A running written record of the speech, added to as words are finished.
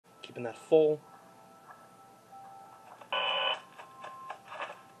keeping that full.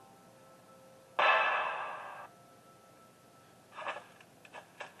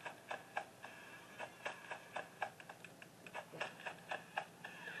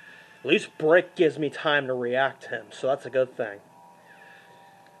 At least Brick gives me time to react to him, so that's a good thing.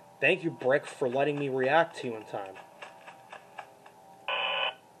 Thank you, Brick, for letting me react to you in time.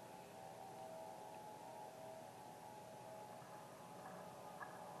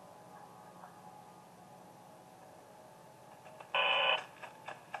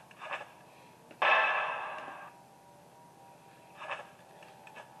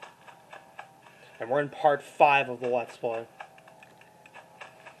 And we're in part 5 of the Let's Play.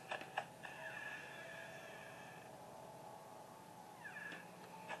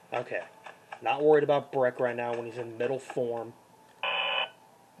 Okay. Not worried about Brick right now when he's in middle form.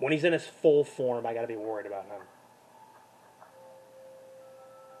 When he's in his full form, I gotta be worried about him.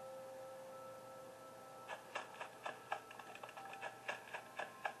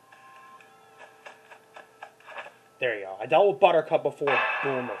 There you go. I dealt with Buttercup before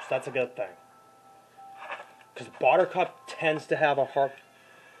Boomer, so that's a good thing. Because Buttercup tends to have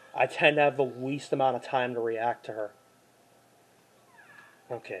I tend to have the least amount of time to react to her.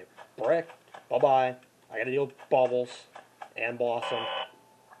 Okay, Brick, bye-bye. I gotta deal with Bubbles and Blossom.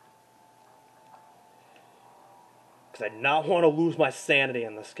 Because I do not want to lose my sanity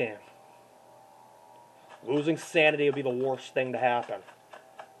in this game. Losing sanity would be the worst thing to happen.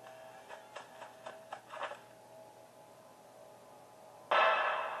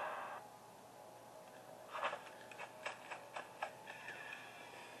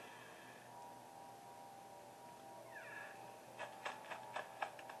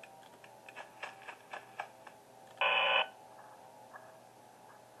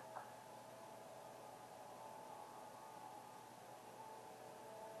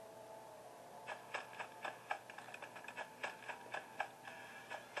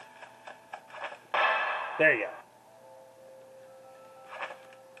 There you go.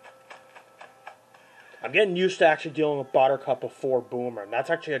 I'm getting used to actually dealing with Buttercup before Boomer, and that's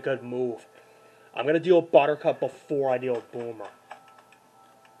actually a good move. I'm going to deal with Buttercup before I deal with Boomer.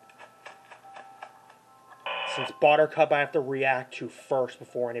 Since Buttercup I have to react to first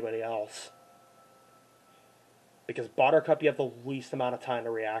before anybody else. Because Buttercup you have the least amount of time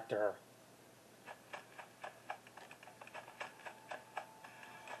to react to her.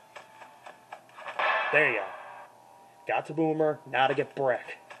 There you go. Got to Boomer, now to get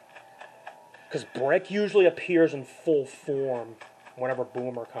Brick. Because Brick usually appears in full form whenever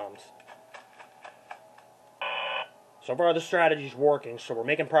Boomer comes. So far the strategy's working, so we're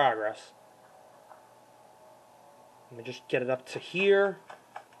making progress. Let me just get it up to here.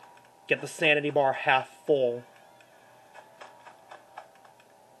 Get the sanity bar half full.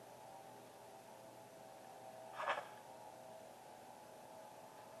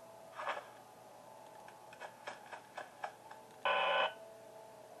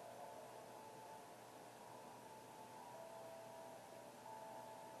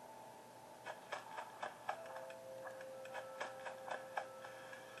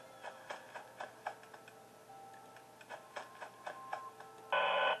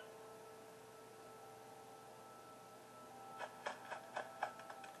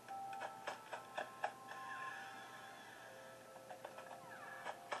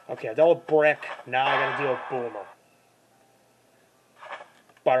 Okay, I dealt with Brick. Now I gotta deal with Boomer.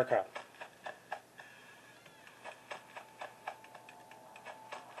 Buttercup.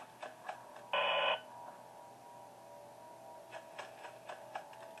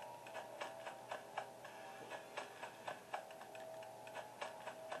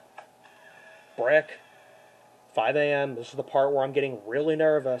 Brick. 5 a.m. This is the part where I'm getting really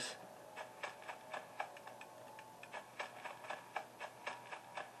nervous.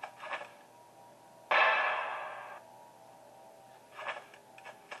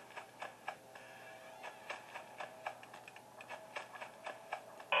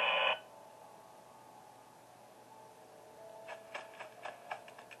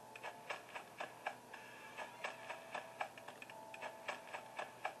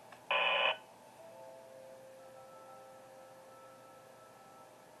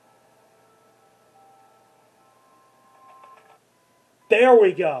 There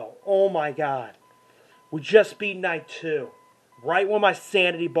we go. Oh my god. We just beat night 2. Right when my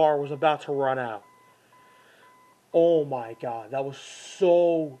sanity bar was about to run out. Oh my god. That was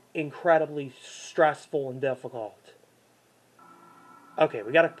so incredibly stressful and difficult. Okay,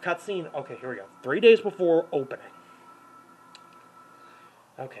 we got a cutscene. Okay, here we go. 3 days before opening.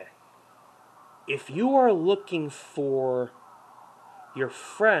 Okay. If you are looking for Your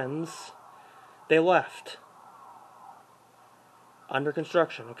friends, they left. Under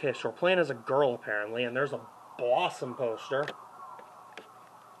construction. Okay, so we're playing as a girl, apparently, and there's a Blossom poster.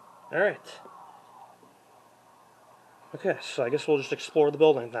 Alright. Okay, so I guess we'll just explore the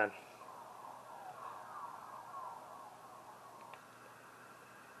building then.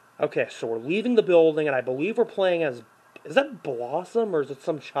 Okay, so we're leaving the building, and I believe we're playing as... Is that Blossom, or is it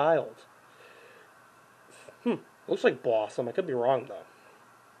some child? Looks like Blossom. I could be wrong, though.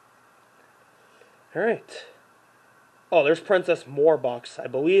 Alright. Oh, there's Princess Moorbucks. I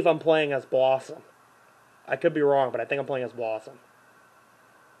believe I'm playing as Blossom. I could be wrong, but I think I'm playing as Blossom.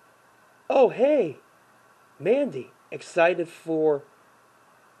 Oh, hey! Mandy, excited for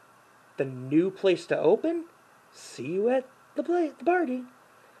the new place to open? See you at the party.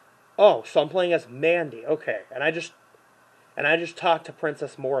 Oh, so I'm playing as Mandy. Okay, and I just talked to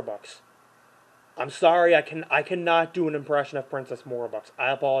Princess Moorbucks. I'm sorry, I cannot do an impression of Princess Moorbucks. I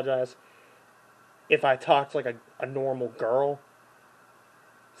apologize if I talked like a normal girl.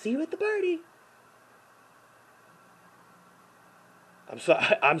 See you at the party.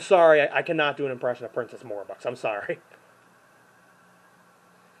 I'm sorry, I cannot do an impression of Princess Moorbucks. I'm sorry.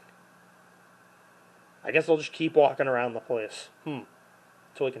 I guess I'll just keep walking around the place. Until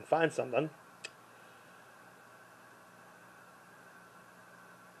we can find something.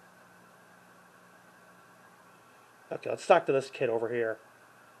 Okay, let's talk to this kid over here.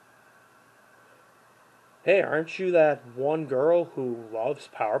 Hey, aren't you that one girl who loves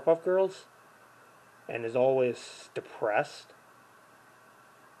Powerpuff Girls? And is always depressed?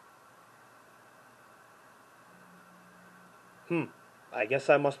 I guess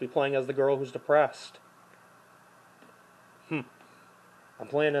I must be playing as the girl who's depressed. I'm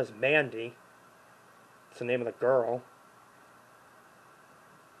playing as Mandy. It's the name of the girl.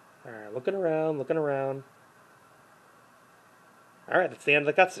 Alright, looking around, looking around. Alright, that's the end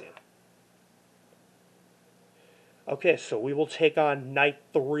of the cutscene. Okay, so we will take on Night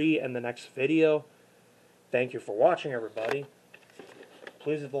 3 in the next video. Thank you for watching, everybody.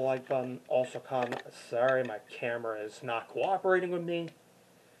 Please hit the like button. Also comment. Sorry, my camera is not cooperating with me.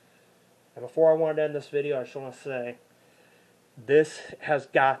 And before I want to end this video, I just want to say, this has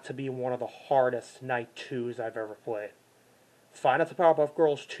got to be one of the hardest Night 2s I've ever played. Five Nights at Powerpuff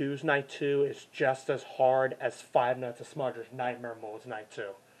Girls 2's Night 2 is just as hard as Five Nights at Smudger's Nightmare Mode's Night 2.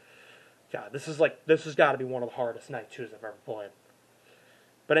 God, this has got to be one of the hardest Night 2s I've ever played.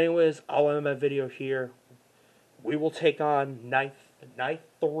 But anyways, I'll end my video here. We will take on Night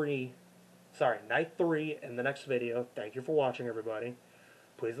 3 in the next video. Thank you for watching, everybody.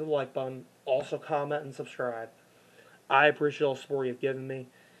 Please hit the like button. Also comment and subscribe. I appreciate all the support you've given me.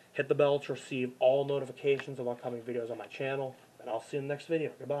 Hit the bell to receive all notifications of upcoming videos on my channel. And I'll see you in the next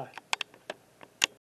video. Goodbye.